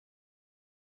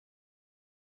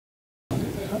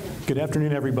Good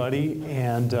afternoon, everybody.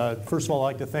 And first of all, I'd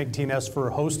like to thank TNS for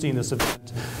hosting this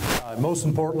event. Most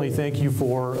importantly, thank you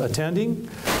for attending.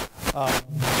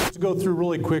 Just to go through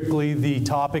really quickly the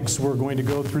topics, we're going to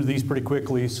go through these pretty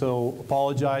quickly, so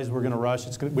apologize, we're going to rush.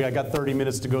 I got 30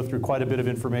 minutes to go through quite a bit of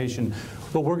information.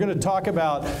 But we're going to talk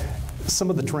about some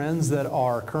of the trends that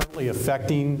are currently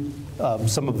affecting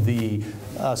some of the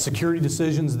security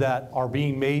decisions that are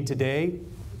being made today,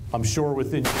 I'm sure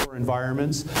within your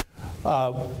environments.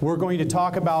 We're going to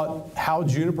talk about how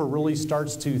Juniper really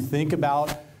starts to think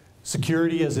about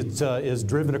security as it is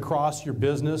driven across your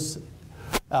business.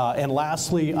 And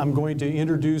lastly, I'm going to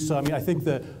introduce, I think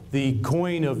the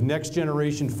coin of next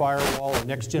generation firewall or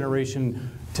next generation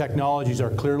technologies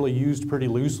are clearly used pretty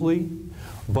loosely.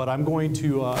 But I'm going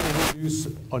to introduce,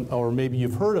 or maybe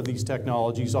you've heard of these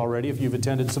technologies already if you've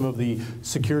attended some of the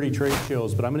security trade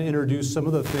shows, but I'm going to introduce some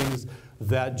of the things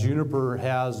that Juniper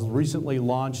has recently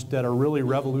launched that are really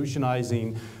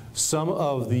revolutionizing some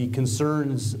of the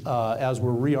concerns as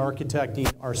we're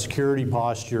re-architecting our security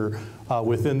posture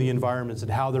within the environments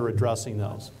and how they're addressing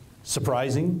those.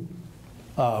 Surprising?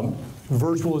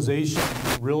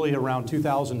 Virtualization really around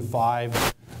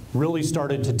 2005 really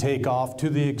started to take off to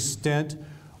the extent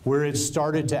where it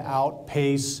started to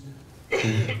outpace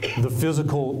the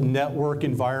physical network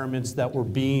environments that were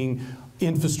being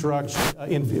infrastructure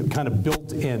kind of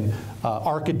built and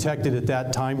architected at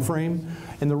that time frame.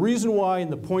 And the reason why,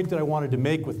 and the point that I wanted to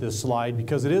make with this slide,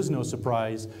 because it is no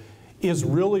surprise, is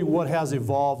really what has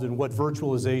evolved and what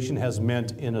virtualization has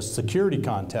meant in a security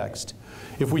context.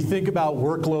 If we think about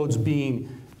workloads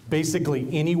being basically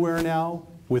anywhere now,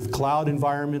 with cloud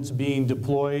environments being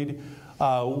deployed,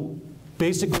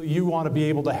 basically you want to be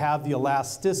able to have the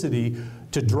elasticity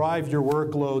to drive your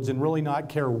workloads and really not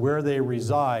care where they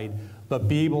reside, but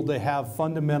be able to have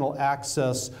fundamental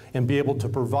access and be able to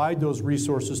provide those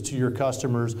resources to your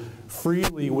customers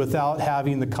freely without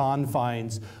having the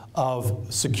confines of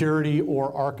security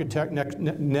or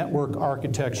network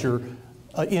architecture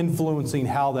influencing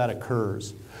how that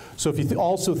occurs. So if you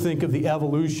also think of the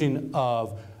evolution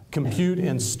of compute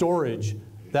and storage,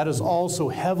 that is also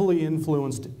heavily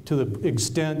influenced to the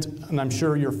extent, and I'm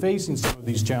sure you're facing some of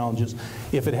these challenges,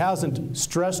 if it hasn't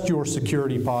stressed your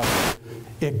security posture,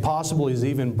 it possibly has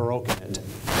even broken it.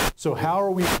 So how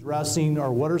are we addressing,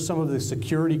 or what are some of the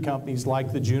security companies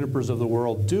like the Junipers of the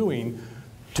world doing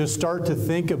to start to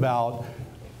think about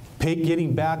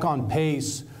getting back on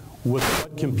pace with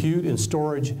what compute and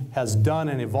storage has done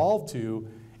and evolved to,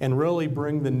 and really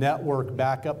bring the network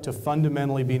back up to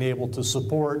fundamentally being able to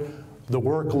support the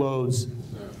workloads,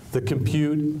 the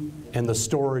compute, and the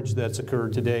storage that's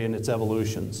occurred today in its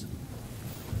evolutions.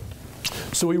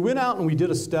 So we went out and we did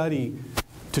a study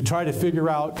to try to figure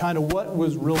out kind of what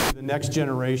was really the next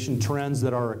generation trends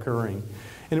that are occurring.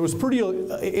 And it was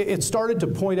it started to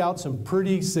point out some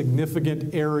pretty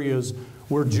significant areas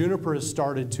where Juniper has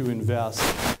started to invest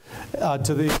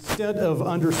to the extent of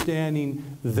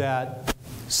understanding that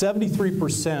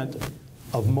 73%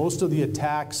 of most of the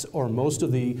attacks or most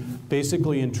of the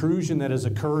basically intrusion that is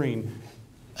occurring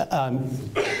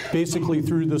basically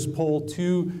through this poll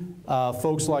to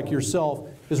folks like yourself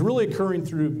is really occurring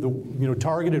through the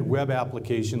targeted web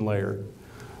application layer.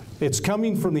 It's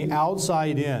coming from the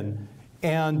outside in,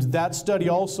 and that study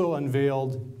also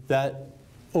unveiled that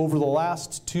over the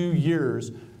last 2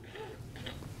 years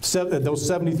those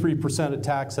 73%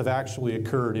 attacks have actually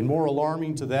occurred. And more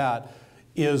alarming to that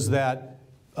is that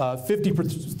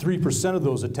 53% of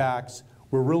those attacks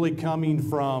were really coming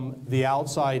from the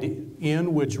outside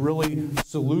in, which really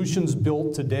solutions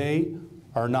built today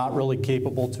are not really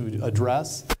capable to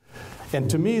address. And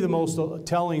to me, the most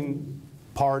telling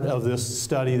part of this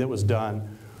study that was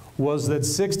done was that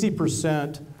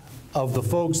 60% of the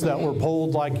folks that were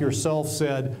polled like yourself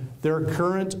said their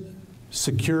current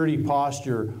security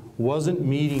posture wasn't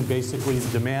meeting basically the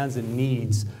demands and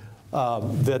needs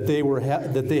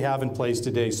that they have in place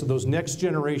today. So those next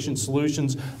generation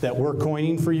solutions that we're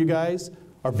coining for you guys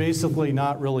are basically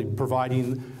not really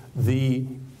providing the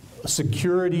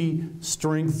security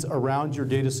strengths around your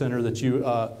data center that you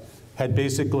had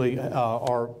basically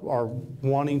are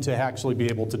wanting to actually be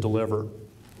able to deliver.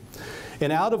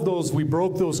 And out of those, we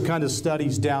broke those kind of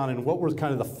studies down, and what were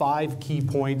kind of the 5 key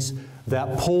points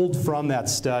that pulled from that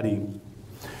study.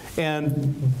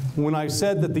 And when I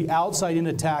said that the outside-in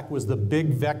attack was the big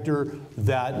vector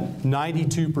that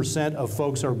 92% of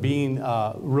folks are being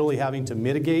really having to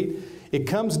mitigate, it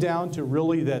comes down to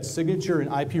really that signature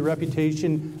and IP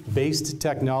reputation-based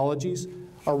technologies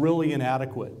are really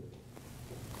inadequate.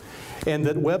 and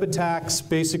that web attacks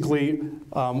basically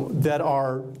that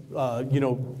are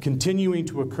continuing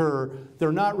to occur,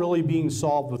 they're not really being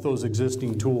solved with those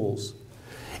existing tools.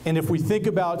 And if we think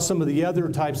about some of the other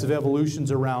types of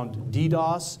evolutions around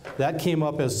DDoS, that came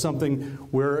up as something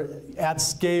where at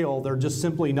scale they're just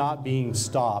simply not being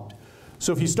stopped.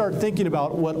 So if you start thinking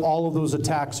about what all of those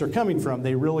attacks are coming from,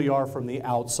 they really are from the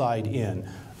outside in.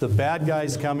 The bad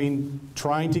guys coming,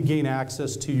 trying to gain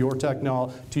access to your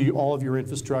technology, to all of your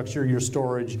infrastructure, your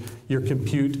storage, your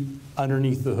compute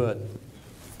underneath the hood.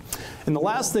 And the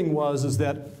last thing is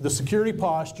that the security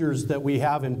postures that we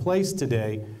have in place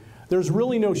today, there's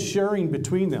really no sharing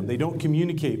between them. They don't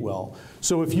communicate well.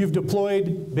 So if you've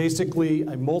deployed basically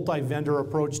a multi-vendor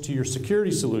approach to your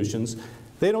security solutions,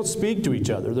 they don't speak to each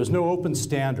other. There's no open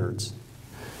standards.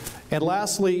 And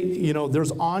lastly,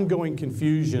 there's ongoing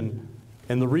confusion.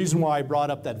 And the reason why I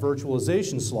brought up that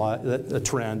virtualization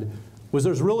trend was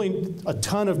there's really a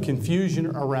ton of confusion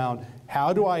around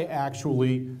how do I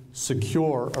actually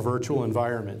secure a virtual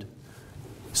environment.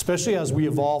 Especially as we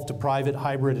evolve to private,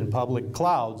 hybrid, and public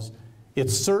clouds,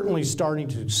 it's certainly starting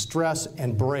to stress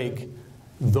and break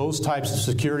those types of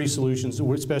security solutions,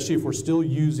 especially if we're still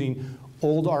using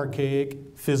old, archaic,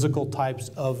 physical types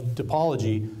of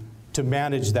topology to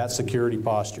manage that security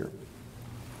posture.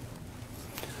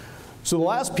 So the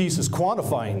last piece is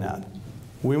quantifying that.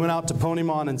 We went out to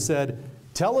Ponymon and said,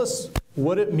 tell us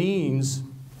what it means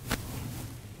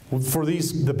for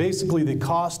basically the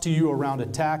cost to you around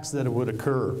attacks that would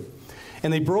occur.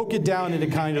 And they broke it down into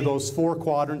kind of those 4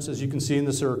 quadrants, as you can see in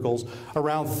the circles,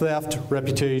 around theft,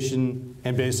 reputation,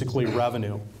 and basically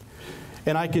revenue.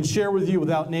 And I can share with you,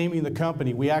 without naming the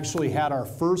company, we actually had our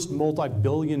first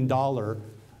multi-billion-dollar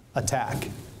attack.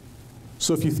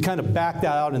 So if you kind of back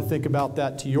that out and think about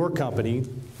that to your company,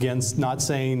 again, not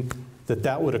saying that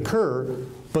that would occur,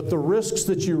 but the risks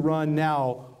that you run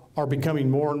now are becoming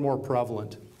more and more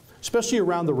prevalent, especially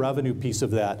around the revenue piece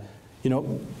of that.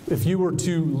 If you were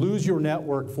to lose your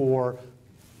network for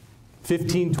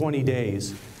 15, 20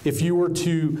 days, if you were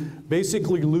to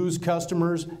basically lose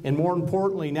customers, and more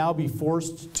importantly, now be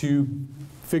forced to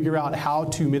figure out how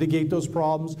to mitigate those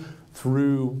problems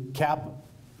through cap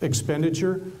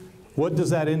expenditure, what does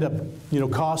that end up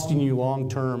costing you long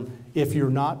term if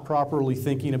you're not properly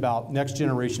thinking about next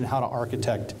generation how to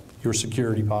architect your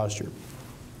security posture?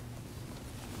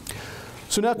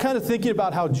 So now kind of thinking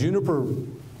about how Juniper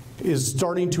is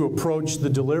starting to approach the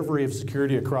delivery of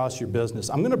security across your business.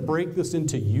 I'm going to break this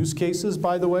into use cases,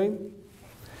 by the way,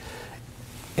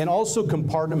 and also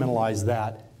compartmentalize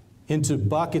that into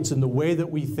buckets in the way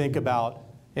that we think about.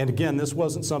 And again, this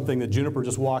wasn't something that Juniper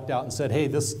just walked out and said, hey,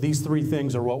 these 3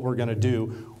 things are what we're going to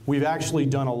do. We've actually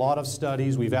done a lot of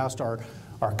studies. We've asked our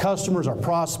customers, our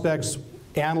prospects,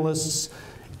 analysts,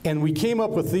 and we came up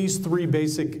with these 3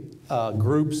 basic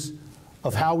groups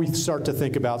of how we start to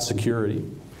think about security.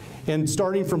 And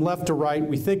starting from left to right,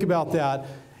 we think about that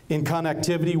in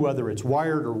connectivity, whether it's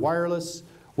wired or wireless,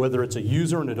 whether it's a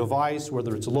user and a device,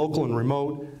 whether it's local and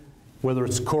remote, whether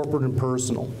it's corporate and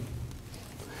personal.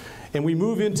 And we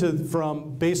move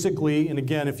from basically, and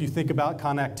again, if you think about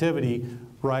connectivity,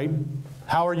 right,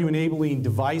 how are you enabling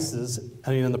devices?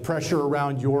 And the pressure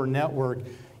around your network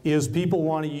is people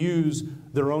want to use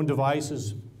their own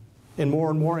devices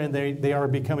and they are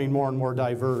becoming more and more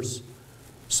diverse.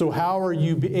 So how are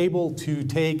you able to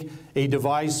take a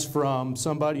device from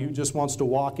somebody who just wants to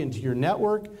walk into your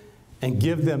network and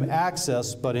give them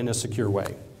access, but in a secure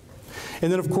way? And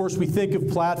then, of course, we think of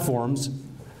platforms,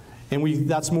 and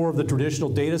that's more of the traditional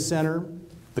data center,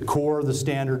 the core, the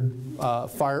standard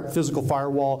physical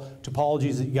firewall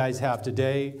topologies that you guys have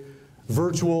today,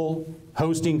 virtual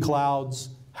hosting clouds.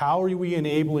 How are we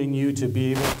enabling you to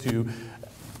be able to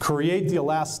create the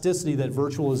elasticity that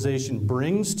virtualization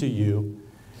brings to you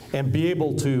and be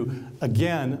able to,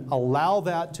 again, allow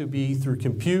that to be through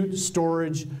compute,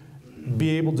 storage,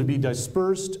 be able to be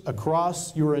dispersed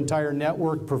across your entire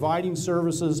network, providing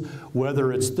services,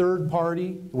 whether it's third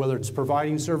party, whether it's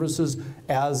providing services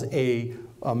as a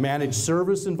managed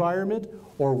service environment,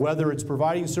 or whether it's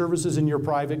providing services in your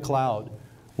private cloud.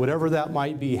 Whatever that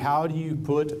might be, how do you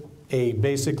put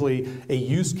basically a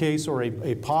use case or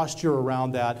a posture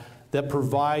around that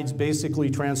provides basically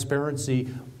transparency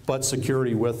but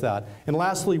security with that? And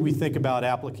lastly, we think about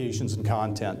applications and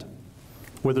content.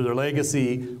 Whether they're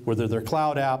legacy, whether they're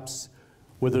cloud apps,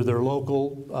 whether they're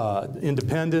local,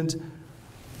 independent,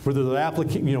 whether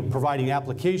they're providing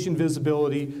application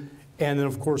visibility, and then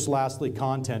of course lastly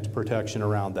content protection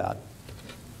around that.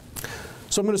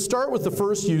 So I'm going to start with the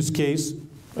first use case,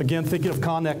 again thinking of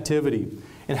connectivity.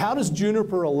 And how does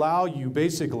Juniper allow you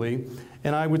basically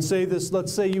And I would say this,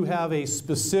 let's say you have a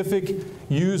specific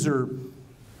user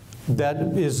that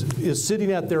is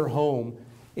sitting at their home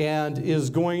and is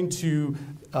going to,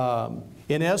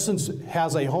 in essence,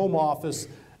 has a home office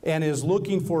and is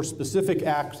looking for specific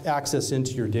access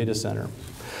into your data center.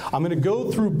 I'm going to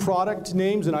go through product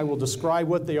names and I will describe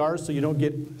what they are so you don't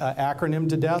get acronymed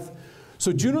to death.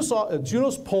 So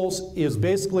Junos Pulse is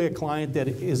basically a client that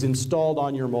is installed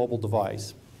on your mobile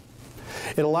device.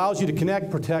 It allows you to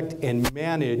connect, protect, and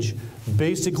manage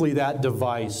basically that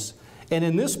device. And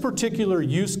in this particular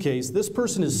use case, this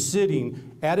person is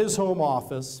sitting at his home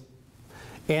office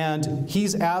and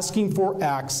he's asking for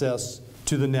access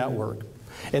to the network.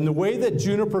 And the way that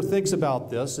Juniper thinks about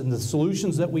this and the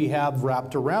solutions that we have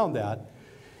wrapped around that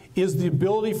is the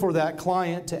ability for that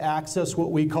client to access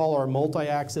what we call our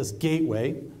multi-access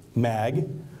gateway, MAG,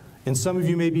 and some of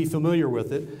you may be familiar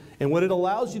with it. And what it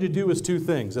allows you to do is two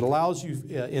things. It allows you,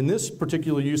 in this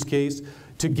particular use case,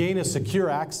 to gain a secure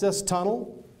access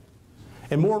tunnel,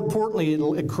 and more importantly,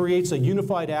 it creates a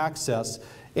unified access.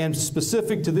 And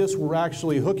specific to this, we're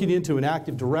actually hooking into an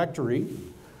Active Directory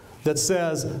that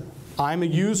says, I'm a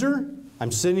user,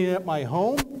 I'm sitting at my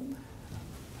home,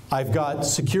 I've got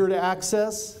secured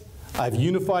access, I've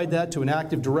unified that to an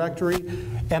Active Directory,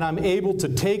 and I'm able to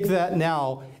take that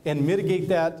now and mitigate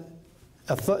that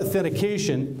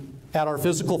authentication at our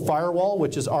physical firewall,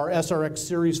 which is our SRX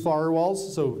series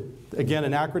firewalls. So again,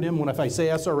 an acronym, if I say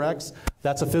SRX,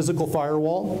 that's a physical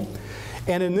firewall.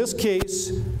 And in this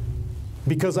case,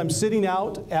 because I'm sitting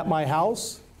out at my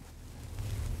house,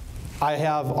 I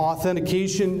have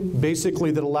authentication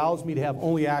basically that allows me to have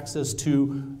only access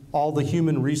to all the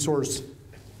human resource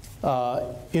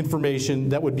information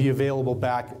that would be available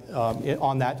back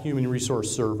on that human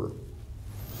resource server.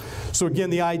 So again,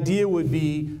 the idea would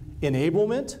be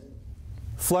enablement,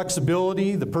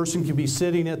 flexibility. The person can be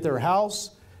sitting at their house,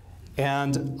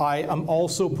 and I am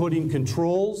also putting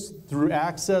controls through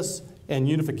access and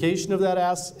unification of that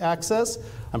access.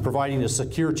 I'm providing a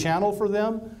secure channel for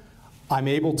them. I'm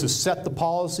able to set the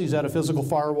policies at a physical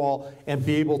firewall and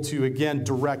be able to, again,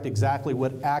 direct exactly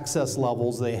what access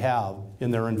levels they have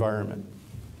in their environment.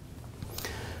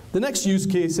 The next use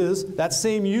case is that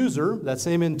same user, that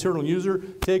same internal user,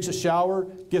 takes a shower,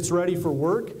 gets ready for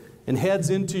work, and heads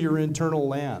into your internal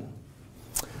LAN.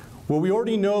 Well, we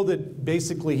already know that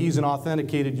basically he's an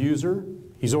authenticated user.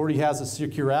 He already has a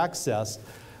secure access,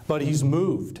 but he's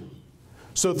moved.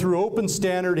 So through Open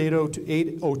Standard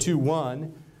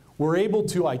 802.1, we're able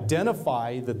to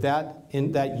identify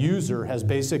that user has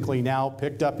basically now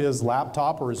picked up his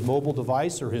laptop or his mobile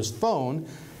device or his phone,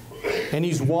 and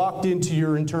he's walked into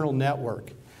your internal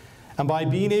network. And by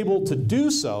being able to do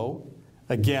so,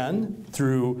 again,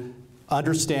 through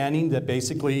understanding that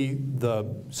basically the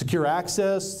secure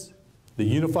access, the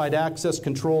unified access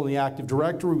control in the Active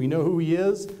Directory, we know who he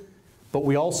is, but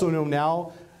we also know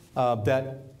now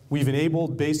that we've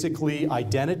enabled basically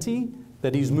identity,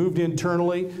 that he's moved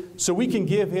internally, so we can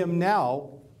give him now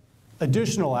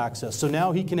additional access. So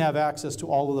now he can have access to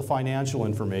all of the financial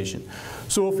information.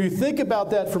 So if you think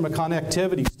about that from a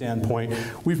connectivity standpoint,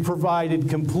 we've provided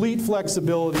complete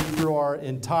flexibility through our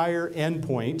entire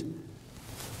endpoint.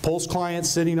 Pulse client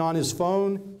sitting on his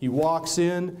phone, he walks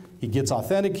in, he gets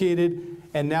authenticated,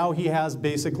 and now he has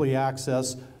basically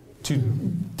access to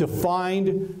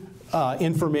defined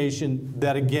information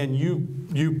that, again,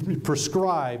 you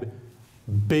prescribe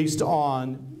based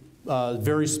on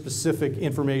very specific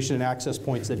information and access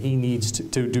points that he needs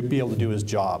to be able to do his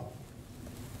job.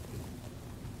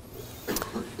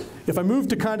 If I move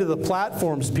to kind of the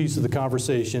platforms piece of the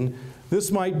conversation, this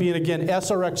might be, and again,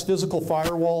 SRX physical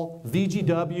firewall,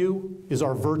 VGW is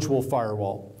our virtual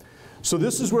firewall. So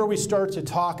this is where we start to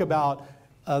talk about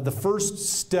the first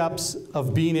steps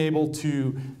of being able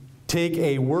to take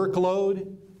a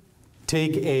workload,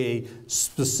 take a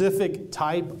specific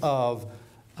type of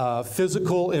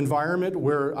physical environment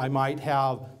where I might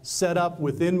have set up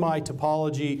within my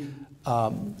topology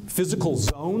physical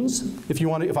zones,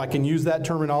 if I can use that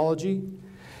terminology.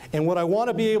 And what I want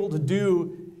to be able to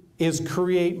do is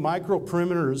create micro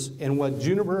perimeters, and what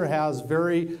Juniper has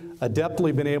very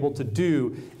adeptly been able to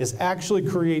do is actually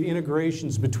create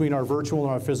integrations between our virtual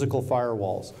and our physical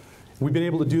firewalls. We've been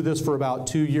able to do this for about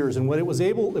 2 years, and what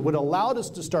it allowed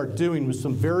us to start doing was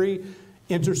some very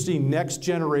interesting next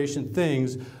generation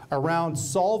things around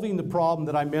solving the problem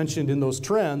that I mentioned in those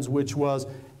trends, which was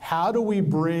how do we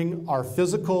bring our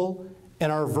physical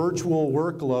and our virtual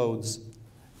workloads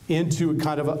into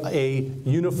kind of a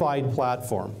unified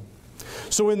platform.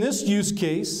 So in this use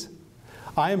case,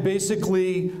 I am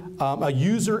basically a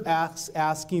user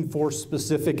asking for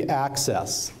specific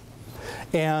access.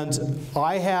 And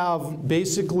I have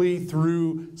basically,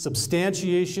 through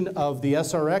substantiation of the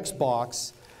SRX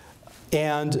box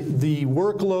and the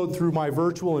workload through my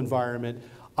virtual environment,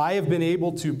 I have been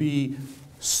able to be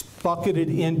bucketed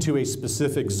into a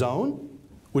specific zone,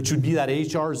 which would be that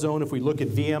HR zone if we look at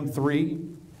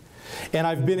VM3. And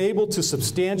I've been able to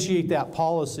substantiate that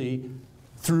policy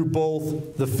through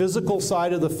both the physical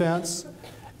side of the fence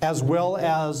as well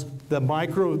as the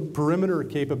micro perimeter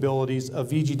capabilities of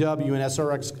VGW and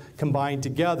SRX combined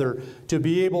together to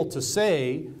be able to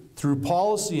say, through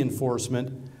policy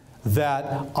enforcement,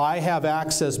 that I have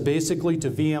access basically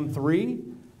to VM3,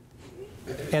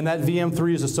 and that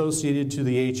VM3 is associated to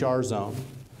the HR zone.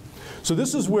 So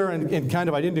this is where, and kind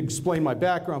of, I didn't explain my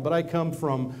background, but I come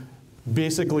from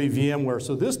basically VMware.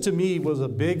 So this to me was a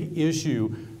big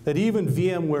issue that even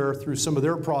VMware, through some of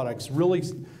their products, really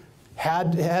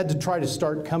had to try to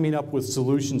start coming up with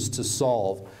solutions to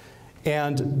solve.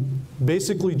 And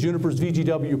basically Juniper's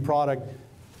VGW product,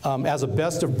 as a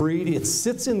best of breed, it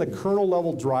sits in the kernel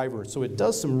level driver. So it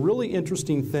does some really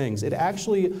interesting things. It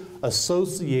actually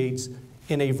associates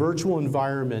in a virtual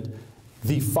environment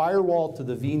the firewall to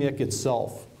the VNIC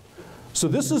itself. So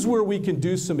this is where we can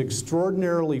do some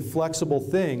extraordinarily flexible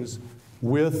things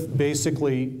with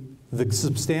basically the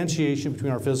substantiation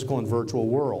between our physical and virtual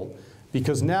world.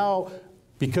 Because now,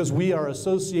 because we are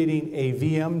associating a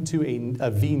VM to a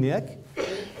VNIC,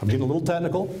 I'm getting a little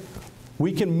technical,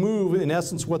 we can move, in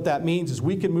essence what that means is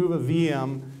we can move a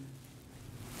VM,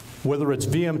 whether it's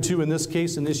VM2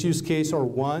 in this use case, or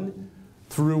 1,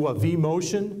 through a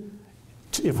vMotion,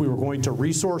 if we were going to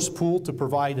resource pool to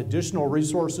provide additional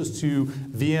resources to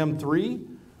VM3,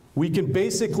 we can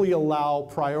basically allow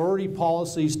priority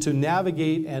policies to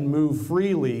navigate and move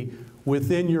freely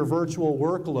within your virtual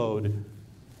workload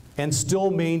and still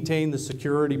maintain the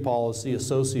security policy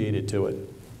associated to it.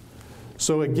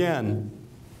 So again,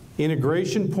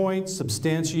 integration points,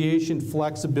 substantiation,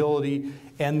 flexibility,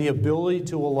 and the ability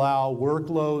to allow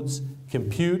workloads,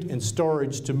 compute, and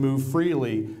storage to move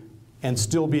freely and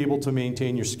still be able to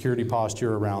maintain your security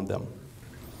posture around them.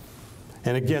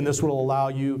 And again, this will allow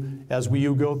you, as we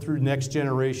go through next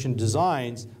generation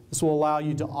designs, this will allow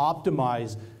you to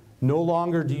optimize. No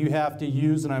longer do you have to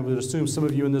use, and I would assume some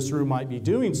of you in this room might be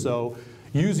doing so,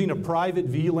 using a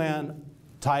private VLAN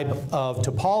type of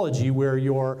topology where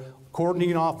you're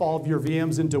coordinating off all of your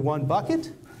VMs into one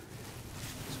bucket,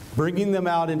 bringing them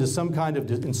out into some kind of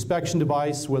inspection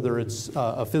device, whether it's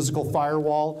a physical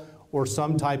firewall or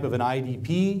some type of an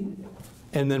IDP,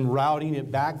 and then routing it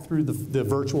back through the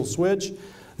virtual switch.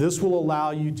 This will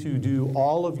allow you to do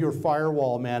all of your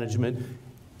firewall management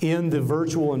in the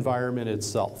virtual environment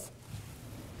itself.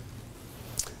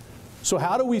 So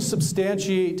how do we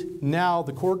substantiate now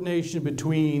the coordination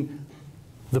between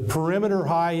the perimeter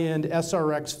high-end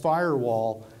SRX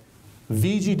firewall,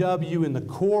 VGW in the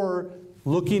core,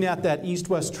 looking at that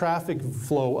east-west traffic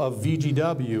flow of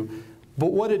VGW,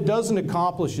 but what it doesn't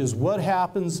accomplish is what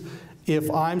happens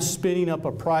if I'm spinning up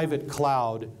a private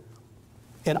cloud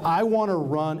and I want to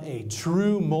run a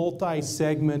true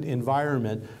multi-segment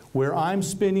environment where I'm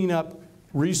spinning up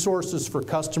resources for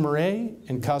customer A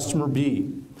and customer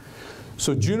B.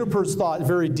 So Juniper's thought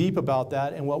very deep about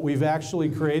that, and what we've actually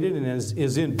created and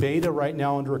is in beta right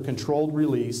now under a controlled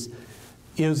release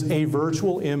is a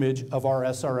virtual image of our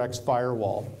SRX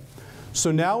firewall.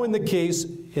 So now in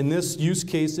this use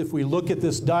case, if we look at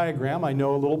this diagram, I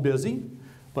know a little busy,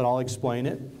 but I'll explain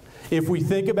it. If we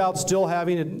think about still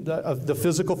having the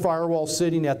physical firewall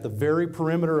sitting at the very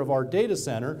perimeter of our data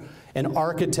center and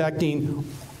architecting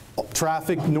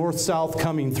traffic north-south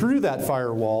coming through that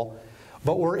firewall,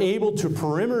 but we're able to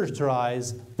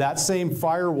perimeterize that same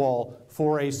firewall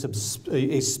for a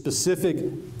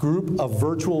specific group of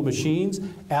virtual machines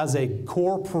as a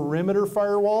core perimeter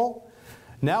firewall,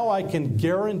 now I can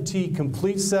guarantee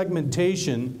complete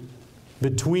segmentation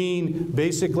between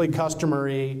basically customer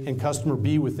A and customer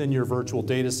B within your virtual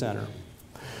data center.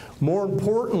 More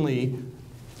importantly,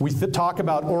 we talk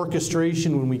about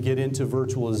orchestration when we get into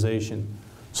virtualization.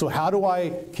 So how do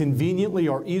I conveniently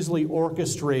or easily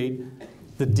orchestrate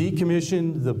the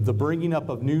decommission, the bringing up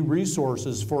of new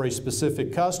resources for a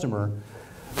specific customer?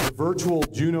 The virtual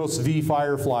Junos V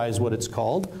Firefly is what it's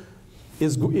called,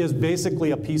 is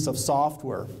basically a piece of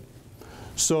software.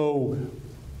 So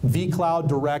vCloud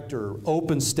Director,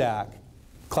 OpenStack,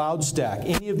 CloudStack,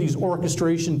 any of these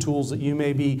orchestration tools that you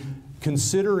may be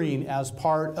considering as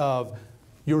part of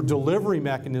your delivery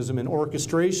mechanism and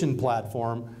orchestration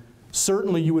platform,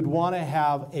 certainly you would want to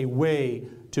have a way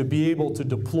to be able to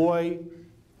deploy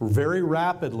very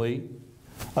rapidly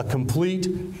a complete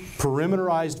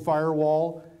perimeterized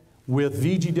firewall with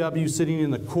VGW sitting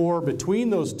in the core between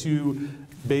those two,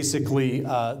 basically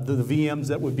the VMs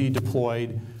that would be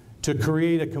deployed, to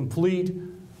create a complete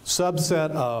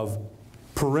subset of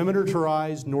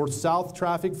perimeterized north-south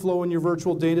traffic flow in your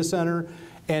virtual data center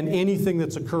and anything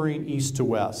that's occurring east to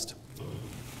west.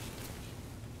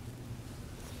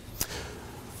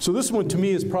 So this one to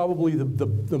me is probably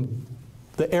the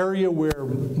area where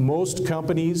most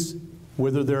companies,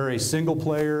 whether they're a single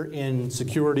player in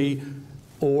security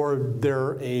or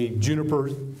they're a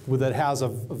Juniper that has a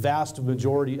vast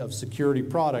majority of security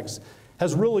products,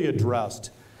 has really addressed.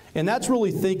 And that's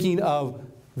really thinking of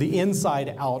the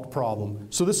inside out problem.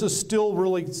 So this is still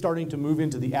really starting to move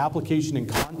into the application and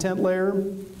content layer.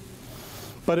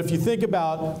 But if you think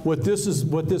about what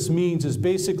this means is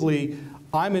basically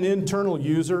I'm an internal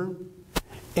user,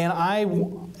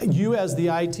 and you as the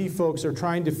IT folks are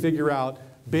trying to figure out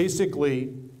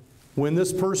basically when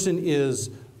this person is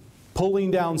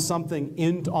pulling down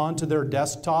something onto their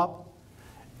desktop,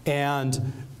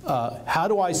 and how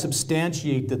do I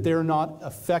substantiate that they're not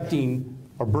affecting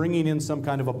or bringing in some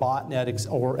kind of a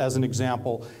botnet, or as an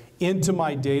example, into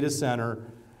my data center.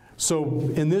 So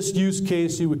in this use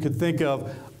case, you could think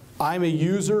of, I'm a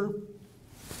user,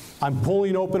 I'm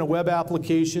pulling open a web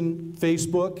application,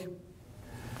 Facebook.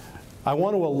 I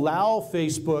want to allow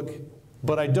Facebook,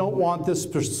 but I don't want this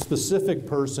specific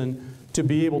person to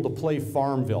be able to play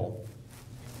Farmville.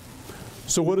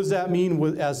 So what does that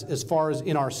mean as far as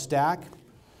in our stack?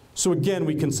 So again,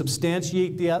 we can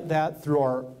substantiate that through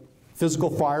our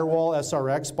physical firewall,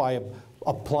 SRX, by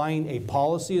applying a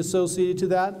policy associated to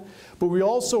that. But we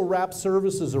also wrap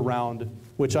services around,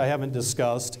 which I haven't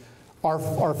discussed,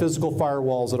 our physical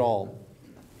firewalls at all.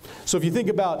 So if you think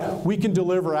about, we can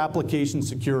deliver application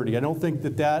security. I don't think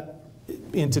that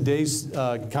in today's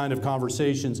kind of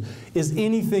conversations is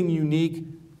anything unique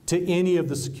to any of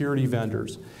the security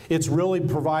vendors. It's really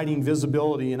providing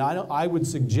visibility, and I would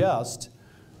suggest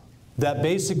that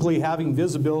basically having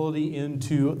visibility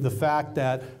into the fact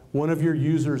that one of your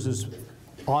users is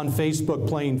on Facebook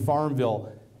playing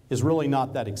Farmville is really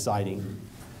not that exciting.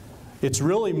 It's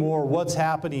really more what's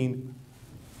happening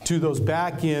to those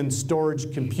back-end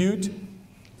storage compute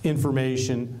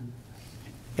information.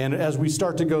 And as we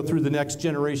start to go through the next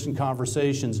generation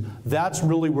conversations, that's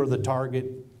really where the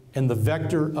target and the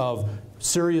vector of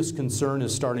serious concern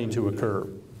is starting to occur.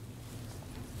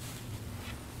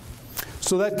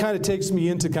 So that kind of takes me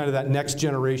into kind of that next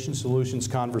generation solutions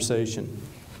conversation.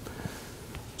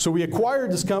 So we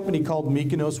acquired this company called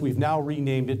Mykonos. We've now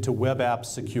renamed it to Web Apps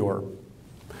Secure.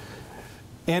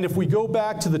 And if we go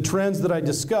back to the trends that I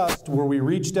discussed, where we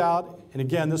reached out, and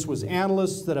again, this was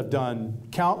analysts that have done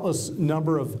countless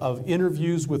number of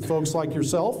interviews with folks like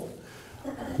yourself.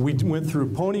 We went through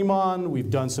Ponymon. We've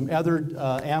done some other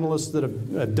analysts that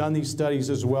have done these studies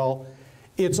as well.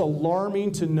 It's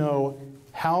alarming to know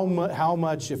how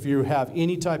much, if you have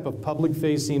any type of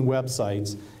public-facing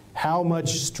websites, how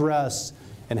much stress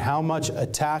and how much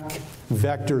attack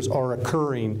vectors are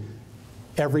occurring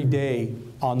every day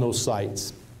on those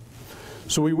sites.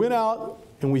 So we went out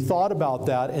and we thought about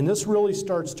that, and this really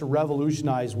starts to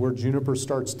revolutionize where Juniper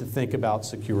starts to think about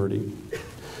security.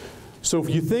 So if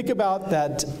you think about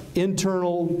that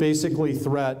internal, basically,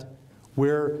 threat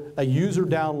where a user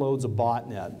downloads a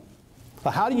botnet,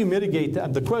 how do you mitigate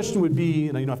that? The question would be,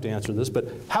 and you don't have to answer this, but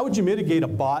how would you mitigate a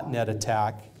botnet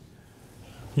attack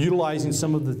utilizing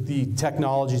some of the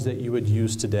technologies that you would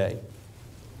use today?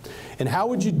 And how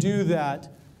would you do that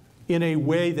in a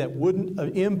way that wouldn't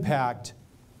impact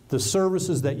the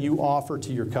services that you offer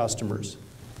to your customers?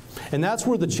 And that's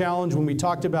where the challenge, when we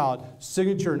talked about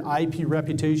signature and IP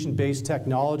reputation-based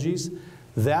technologies,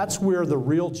 that's where the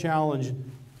real challenge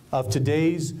of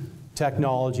today's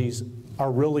technologies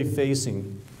are really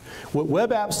facing. What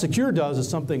Web Apps Secure does is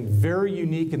something very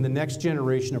unique in the next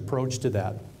generation approach to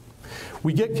that.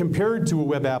 We get compared to a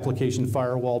web application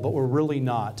firewall, but we're really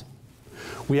not.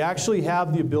 We actually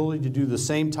have the ability to do the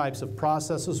same types of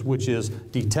processes, which is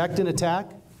detect an attack,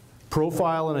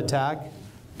 profile an attack,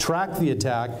 track the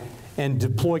attack, and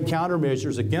deploy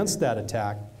countermeasures against that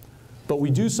attack. But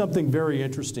we do something very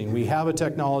interesting. We have a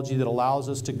technology that allows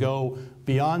us to go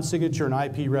beyond signature and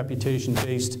IP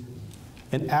reputation-based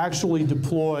and actually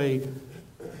deploy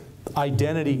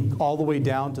identity all the way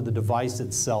down to the device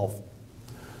itself.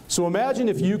 So imagine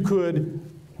if you could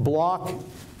block,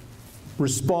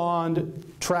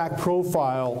 respond, track,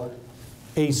 profile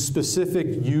a specific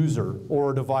user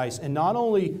or a device, and not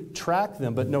only track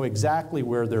them, but know exactly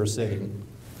where they're sitting.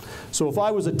 So if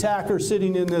I was an attacker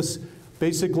sitting in this,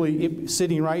 basically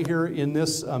sitting right here in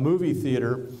this movie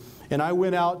theater, and I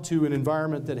went out to an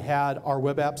environment that had our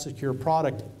Web App Secure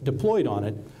product deployed on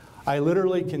it, I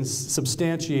literally can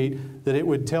substantiate that it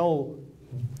would tell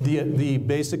the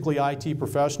basically IT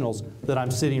professionals that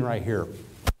I'm sitting right here.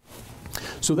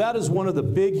 So that is one of the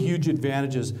big, huge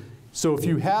advantages. So if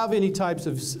you have any types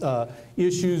of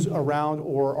issues around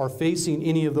or are facing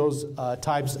any of those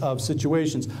types of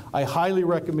situations, I highly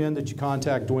recommend that you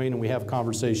contact Dwayne and we have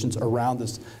conversations around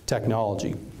this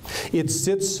technology. It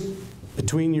sits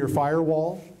between your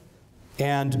firewall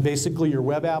and basically your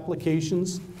web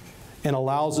applications and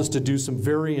allows us to do some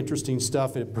very interesting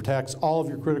stuff. It protects all of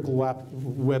your critical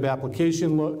web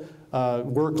application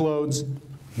workloads,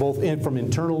 both from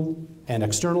internal and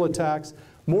external attacks.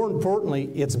 More importantly,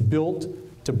 it's built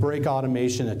to break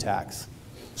automation attacks.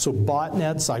 So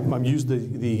botnets, I'm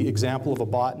using the example of a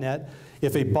botnet.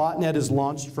 If a botnet is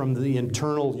launched from the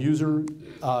internal user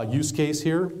use case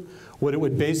here, what it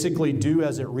would basically do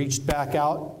as it reached back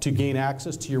out to gain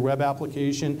access to your web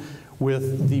application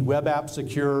with the web app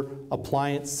secure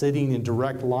appliance sitting in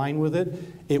direct line with it,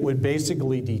 it would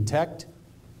basically detect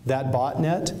that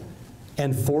botnet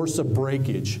and force a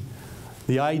breakage.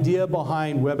 The idea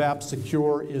behind Web App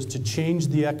Secure is to change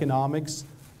the economics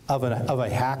of a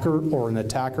hacker or an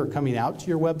attacker coming out to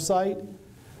your website,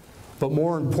 but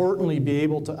more importantly, be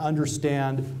able to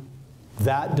understand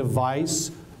that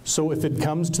device. So if it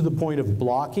comes to the point of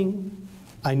blocking,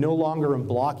 I no longer am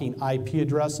blocking IP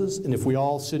addresses, and if we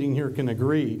all sitting here can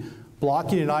agree,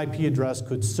 blocking an IP address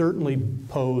could certainly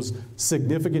pose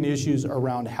significant issues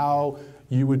around how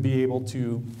you would be able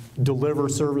to deliver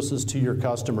services to your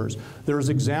customers. There's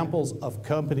examples of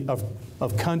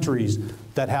countries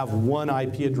that have one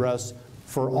IP address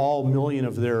for all million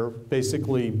of their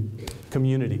basically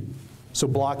community. So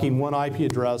blocking one IP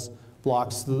address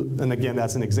blocks and again,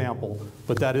 that's an example,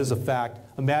 but that is a fact.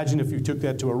 Imagine if you took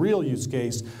that to a real use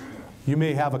case, you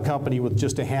may have a company with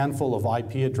just a handful of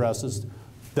IP addresses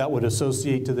that would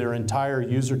associate to their entire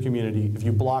user community. If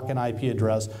you block an IP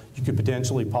address, you could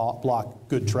potentially block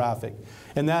good traffic.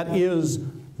 And that is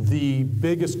the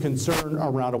biggest concern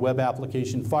around a web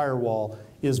application firewall,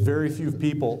 is very few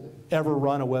people ever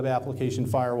run a web application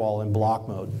firewall in block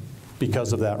mode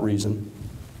because of that reason.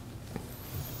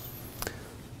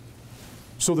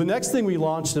 So the next thing we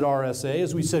launched at RSA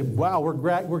is we said, wow,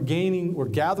 we're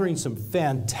gathering some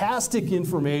fantastic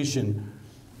information,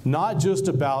 not just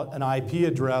about an IP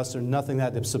address or nothing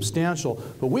that substantial,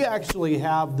 but we actually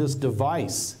have this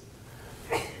device.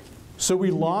 So we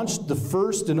launched the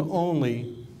first and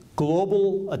only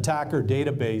global attacker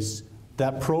database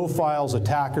that profiles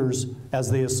attackers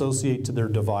as they associate to their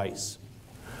device.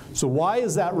 So why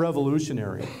is that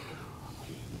revolutionary?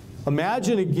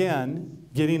 Imagine again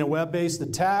getting a web-based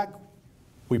attack.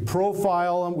 We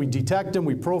profile them, we detect them,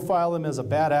 we profile them as a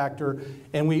bad actor,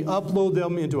 and we upload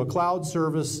them into a cloud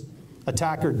service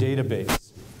attacker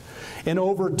database. And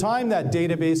over time, that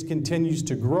database continues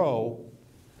to grow.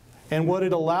 And what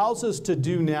it allows us to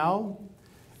do now,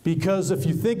 because if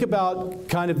you think about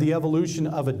kind of the evolution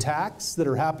of attacks that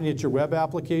are happening at your web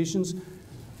applications,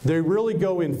 they really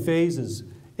go in phases.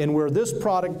 And where this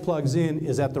product plugs in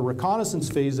is at the reconnaissance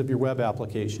phase of your web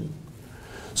application.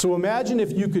 So imagine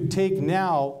if you could take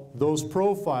now those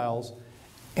profiles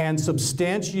and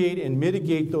substantiate and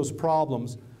mitigate those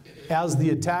problems as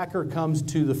the attacker comes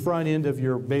to the front end of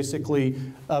your basically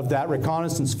of that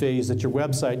reconnaissance phase at your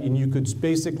website, and you could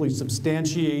basically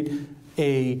substantiate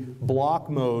a block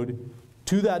mode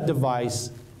to that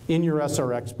device in your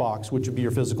SRX box, which would be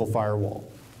your physical firewall.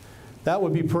 That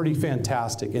would be pretty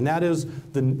fantastic, and that is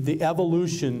the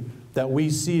evolution that we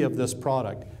see of this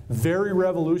product. Very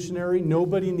revolutionary.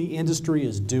 Nobody in the industry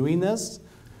is doing this,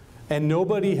 and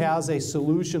nobody has a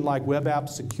solution like Web App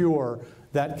Secure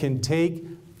that can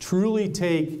truly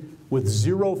take, with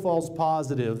zero false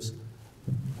positives,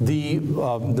 the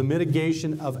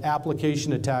mitigation of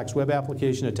application attacks, web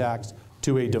application attacks,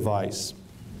 to a device.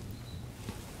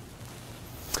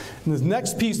 And the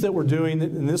next piece that we're doing,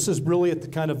 and this is really at the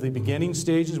kind of the beginning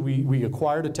stages, we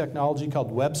acquired a technology called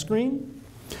Web Screen.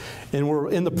 And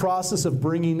we're in the process of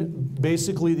bringing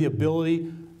basically the ability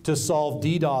to solve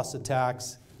DDoS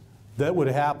attacks that would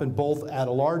happen both at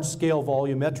a large-scale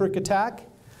volumetric attack,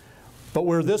 but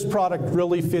where this product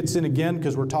really fits in again,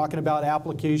 because we're talking about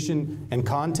application and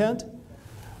content,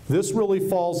 this really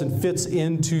falls and fits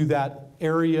into that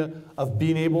area of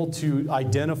being able to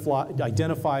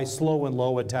identify slow and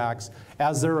low attacks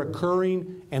as they're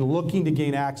occurring and looking to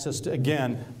gain access to,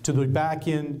 again, to the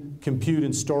back-end compute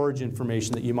and storage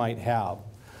information that you might have.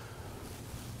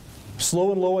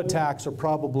 Slow and low attacks are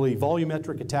probably,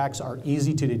 volumetric attacks are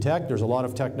easy to detect. There's a lot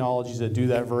of technologies that do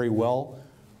that very well.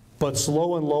 But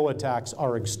slow and low attacks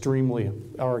are extremely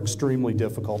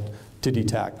difficult to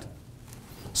detect.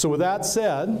 So with that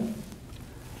said,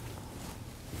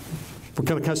 we're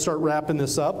going to kind of start wrapping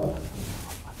this up.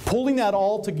 Pulling that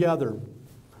all together,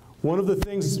 one of the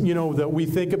things, you know, that we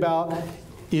think about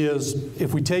is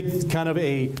if we take kind of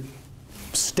a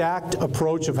stacked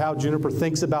approach of how Juniper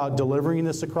thinks about delivering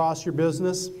this across your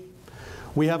business.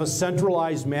 We have a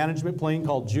centralized management plane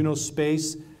called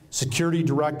Space. Security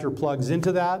Director plugs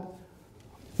into that.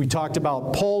 We talked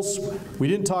about Pulse. We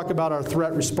didn't talk about our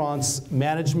threat response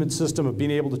management system of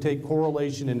being able to take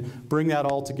correlation and bring that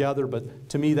all together, but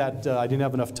to me that I didn't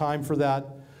have enough time for that.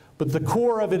 But the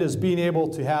core of it is being able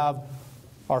to have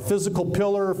our physical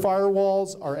pillar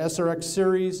firewalls, our SRX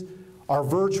series, our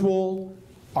virtual,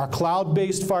 our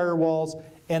cloud-based firewalls,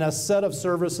 and a set of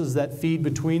services that feed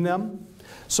between them.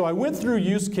 So I went through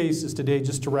use cases today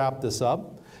just to wrap this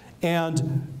up,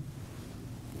 and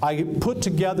I put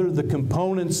together the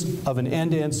components of an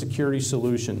end-to-end security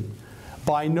solution.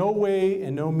 By no way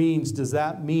and no means does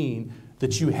that mean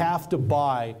that you have to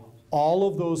buy all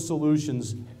of those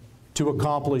solutions to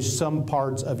accomplish some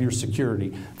parts of your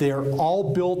security. They are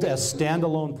all built as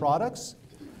standalone products,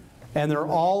 and they're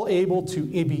all able to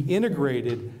be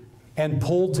integrated and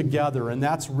pulled together. And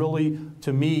that's really,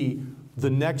 to me, the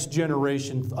next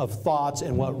generation of thoughts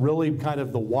and what really kind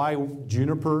of the why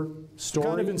Juniper story.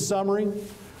 Kind of in summary,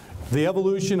 the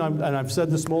evolution, and I've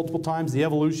said this multiple times, the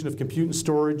evolution of compute and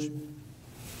storage,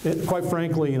 quite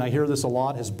frankly, and I hear this a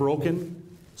lot, has broken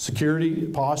security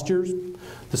postures.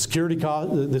 The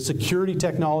security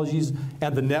technologies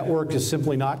and the network has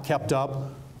simply not kept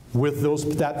up with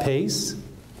that pace.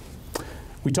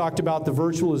 We talked about the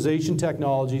virtualization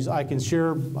technologies. I can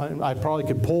share, I probably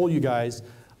could poll you guys.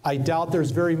 I doubt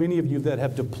there's very many of you that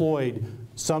have deployed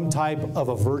some type of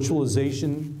a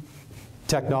virtualization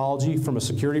technology from a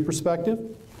security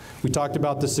perspective. We talked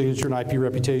about the signature and IP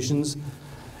reputations.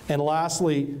 And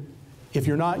lastly, if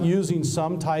you're not using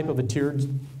some type of a tiered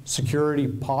security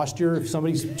posture, if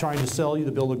somebody's trying to sell you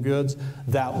the bill of goods,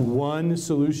 that one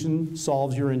solution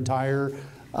solves your entire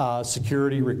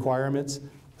security requirements,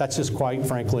 that's just quite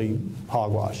frankly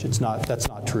hogwash. That's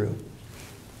not true.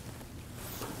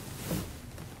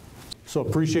 So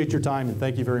appreciate your time and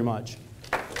thank you very much.